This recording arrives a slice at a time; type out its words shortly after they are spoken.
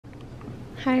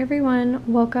Hi everyone,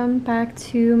 welcome back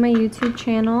to my YouTube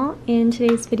channel. In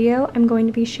today's video, I'm going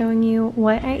to be showing you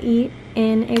what I eat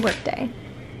in a workday.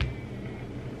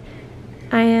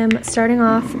 I am starting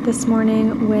off this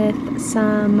morning with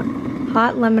some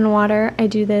hot lemon water. I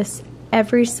do this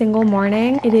every single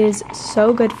morning. It is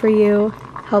so good for you,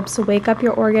 helps wake up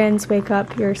your organs, wake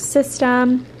up your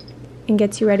system, and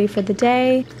gets you ready for the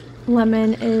day.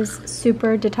 Lemon is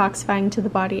super detoxifying to the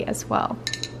body as well.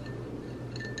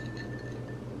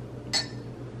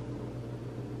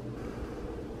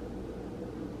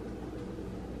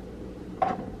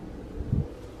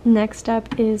 Next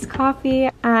up is coffee.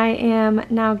 I am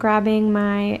now grabbing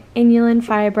my inulin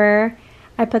fiber.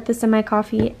 I put this in my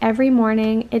coffee every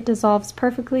morning. It dissolves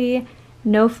perfectly,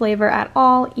 no flavor at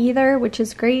all either, which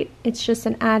is great. It's just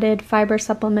an added fiber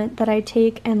supplement that I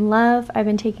take and love. I've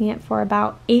been taking it for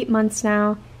about 8 months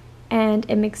now, and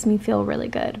it makes me feel really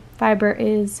good. Fiber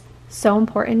is so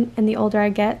important, and the older I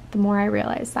get, the more I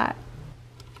realize that.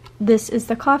 This is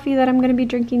the coffee that I'm going to be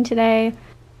drinking today.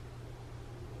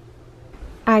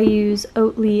 I use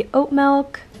Oatly oat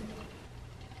milk.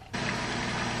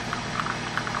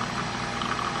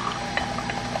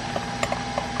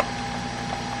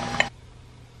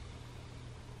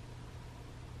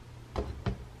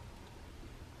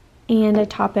 And I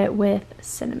top it with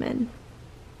cinnamon.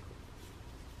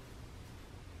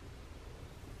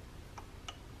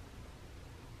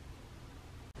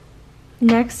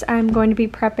 Next, I'm going to be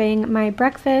prepping my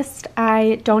breakfast.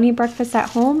 I don't eat breakfast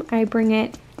at home. I bring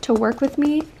it to work with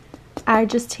me. I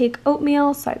just take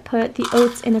oatmeal, so I put the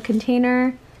oats in a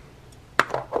container.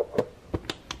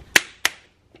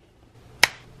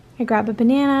 I grab a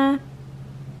banana,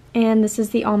 and this is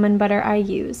the almond butter I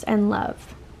use and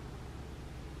love.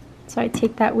 So I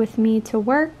take that with me to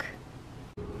work.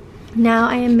 Now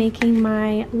I am making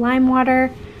my lime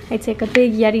water. I take a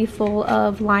big Yeti full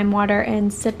of lime water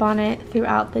and sip on it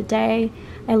throughout the day.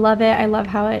 I love it. I love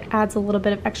how it adds a little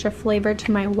bit of extra flavor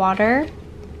to my water.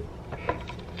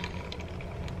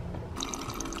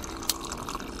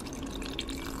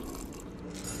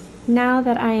 Now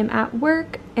that I am at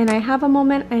work and I have a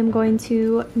moment, I'm going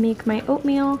to make my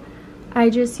oatmeal. I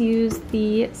just use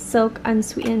the Silk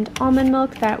unsweetened almond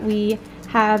milk that we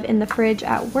have in the fridge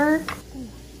at work.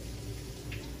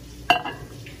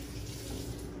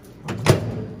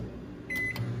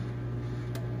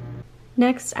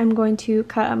 Next, I'm going to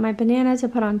cut up my banana to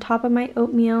put on top of my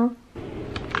oatmeal.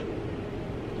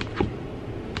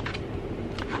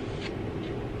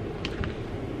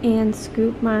 And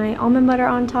scoop my almond butter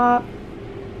on top.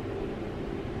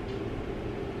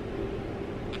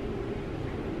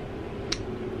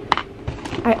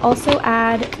 I also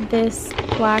add this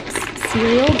flax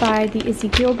cereal by the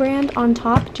Ezekiel brand on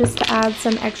top just to add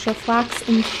some extra flax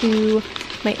into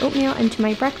my oatmeal and to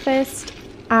my breakfast.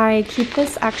 I keep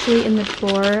this actually in the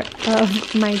drawer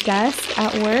of my desk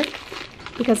at work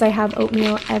because I have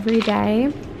oatmeal every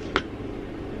day.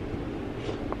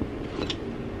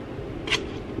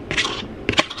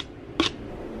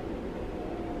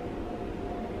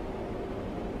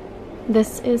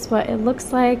 This is what it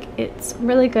looks like. It's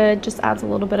really good, just adds a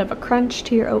little bit of a crunch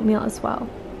to your oatmeal as well.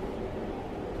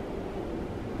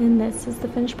 And this is the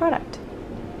finished product.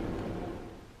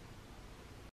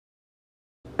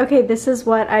 Okay, this is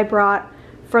what I brought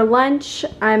for lunch.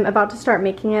 I'm about to start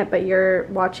making it, but you're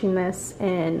watching this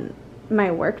in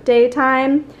my workday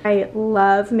time. I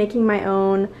love making my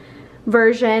own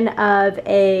version of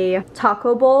a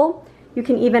taco bowl. You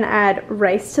can even add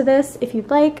rice to this if you'd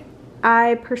like.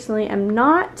 I personally am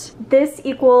not. This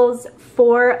equals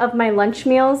 4 of my lunch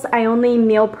meals. I only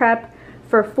meal prep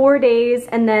for 4 days,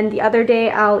 and then the other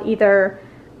day I'll either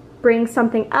bring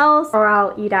something else or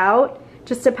I'll eat out.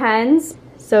 Just depends.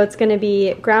 So it's gonna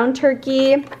be ground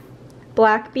turkey,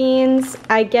 black beans.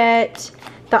 I get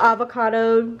the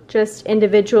avocado just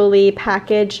individually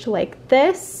packaged like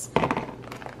this.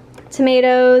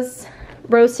 Tomatoes,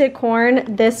 roasted corn.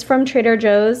 This from Trader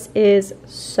Joe's is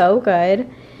so good.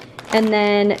 And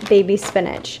then baby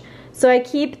spinach. So I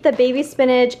keep the baby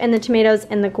spinach and the tomatoes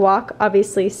and the guac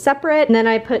obviously separate, and then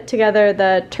I put together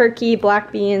the turkey,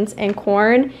 black beans, and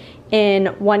corn in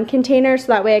one container so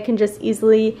that way I can just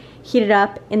easily heat it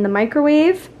up in the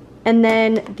microwave. And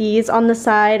then these on the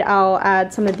side, I'll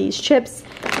add some of these chips.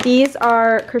 These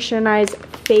are Christian and I's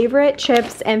favorite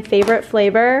chips and favorite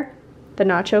flavor, the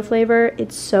nacho flavor.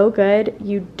 It's so good.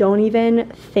 You don't even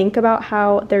think about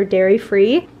how they're dairy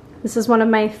free. This is one of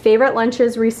my favorite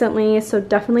lunches recently, so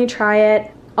definitely try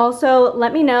it. Also,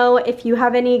 let me know if you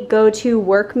have any go-to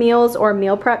work meals or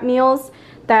meal prep meals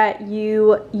that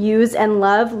you use and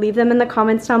love, leave them in the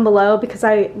comments down below because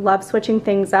I love switching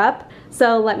things up.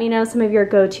 So let me know some of your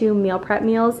go-to meal prep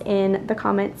meals in the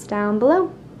comments down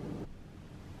below.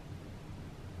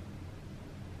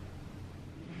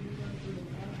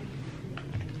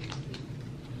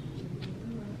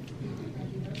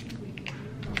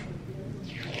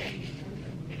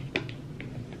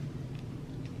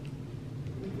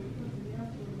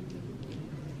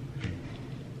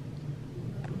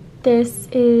 This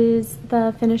is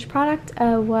the finished product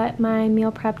of what my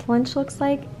meal prepped lunch looks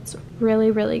like. It's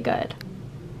really, really good.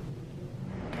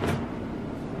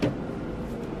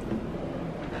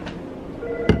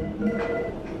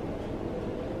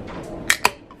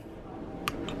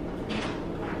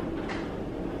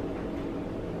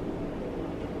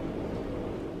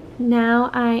 Now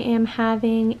I am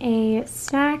having a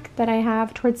snack that I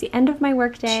have towards the end of my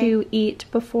workday to eat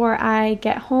before I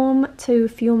get home to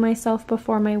fuel myself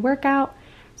before my workout.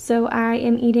 So I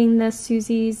am eating the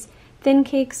Susie's Thin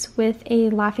Cakes with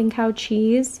a Laughing Cow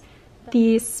cheese.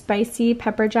 The spicy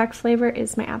pepper jack flavor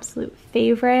is my absolute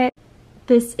favorite.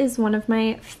 This is one of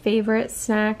my favorite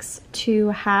snacks to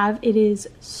have. It is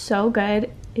so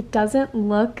good. It doesn't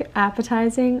look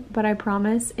appetizing, but I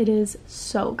promise it is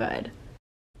so good.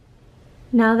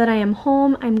 Now that I am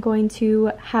home, I'm going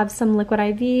to have some liquid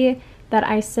IV that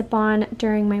I sip on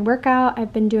during my workout.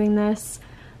 I've been doing this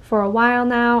for a while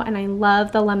now and I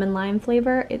love the lemon lime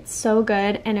flavor. It's so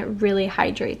good and it really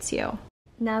hydrates you.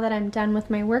 Now that I'm done with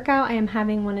my workout, I am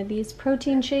having one of these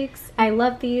protein shakes. I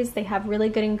love these. They have really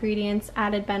good ingredients,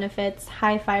 added benefits,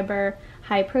 high fiber,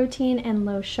 high protein, and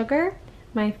low sugar.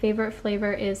 My favorite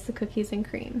flavor is the cookies and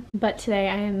cream, but today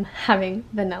I am having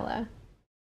vanilla.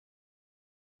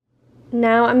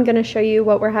 Now I'm going to show you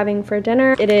what we're having for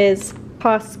dinner. It is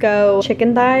Costco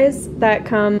chicken thighs that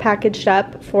come packaged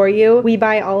up for you. We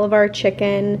buy all of our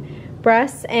chicken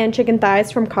breasts and chicken thighs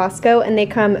from Costco and they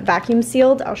come vacuum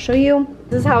sealed. I'll show you.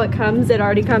 This is how it comes. It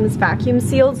already comes vacuum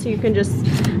sealed, so you can just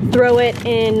throw it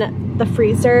in the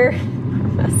freezer.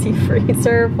 Messy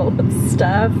freezer full of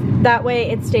stuff. That way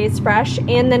it stays fresh,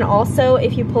 and then also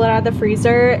if you pull it out of the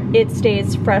freezer, it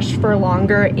stays fresh for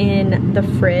longer in the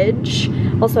fridge.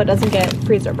 Also, it doesn't get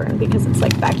freezer burn because it's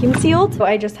like vacuum sealed. So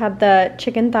I just have the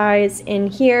chicken thighs in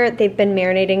here. They've been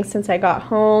marinating since I got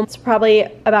home. It's probably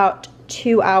about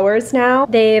 2 hours now.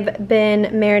 They've been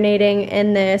marinating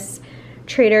in this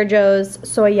Trader Joe's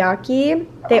soyaki.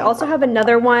 They also have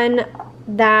another one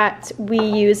that we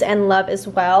use and love as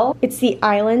well. It's the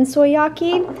Island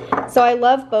soyaki. So I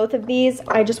love both of these.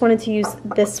 I just wanted to use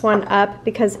this one up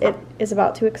because it is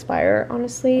about to expire,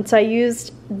 honestly. So I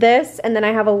used this, and then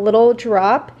I have a little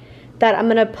drop that I'm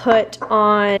gonna put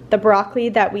on the broccoli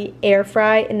that we air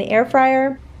fry in the air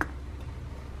fryer.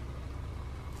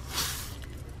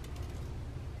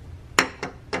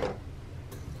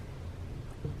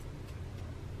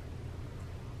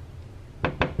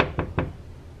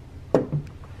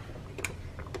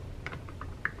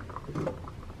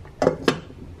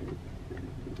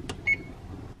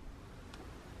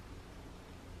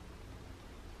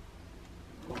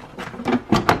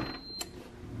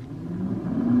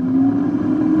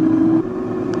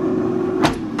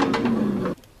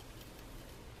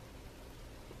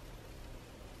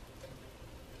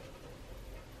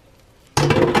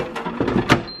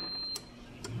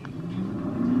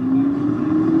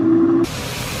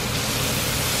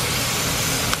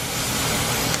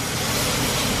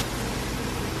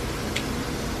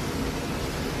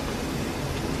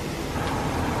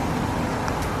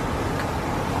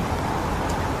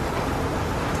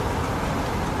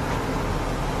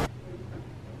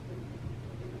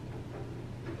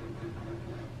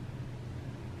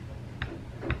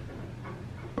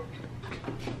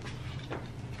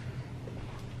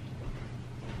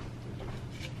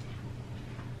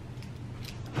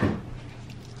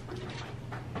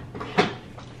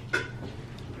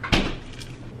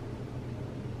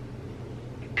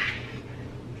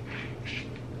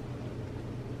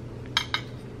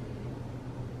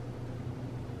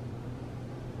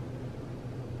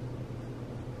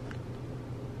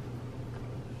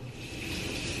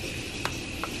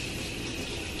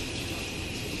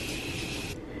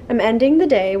 I'm ending the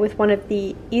day with one of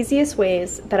the easiest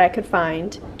ways that I could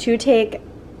find to take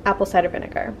apple cider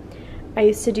vinegar. I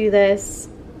used to do this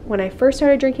when I first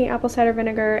started drinking apple cider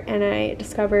vinegar, and I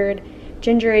discovered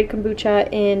gingerade kombucha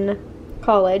in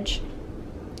college.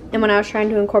 And when I was trying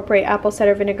to incorporate apple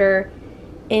cider vinegar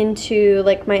into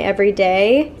like my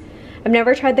everyday, I've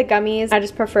never tried the gummies. I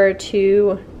just prefer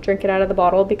to drink it out of the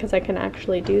bottle because I can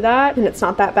actually do that and it's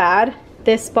not that bad.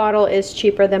 This bottle is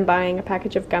cheaper than buying a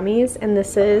package of gummies, and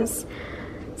this is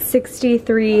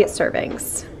 63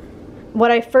 servings.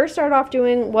 What I first started off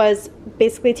doing was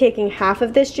basically taking half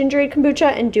of this gingerade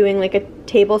kombucha and doing like a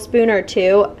tablespoon or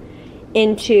two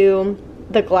into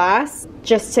the glass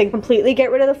just to completely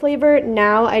get rid of the flavor.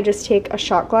 Now I just take a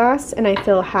shot glass and I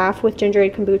fill half with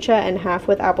gingerade kombucha and half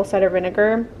with apple cider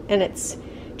vinegar, and it's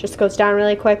just goes down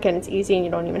really quick and it's easy and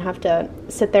you don't even have to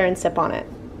sit there and sip on it.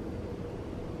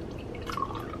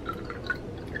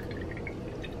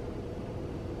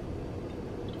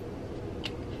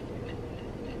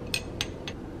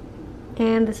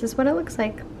 And this is what it looks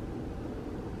like.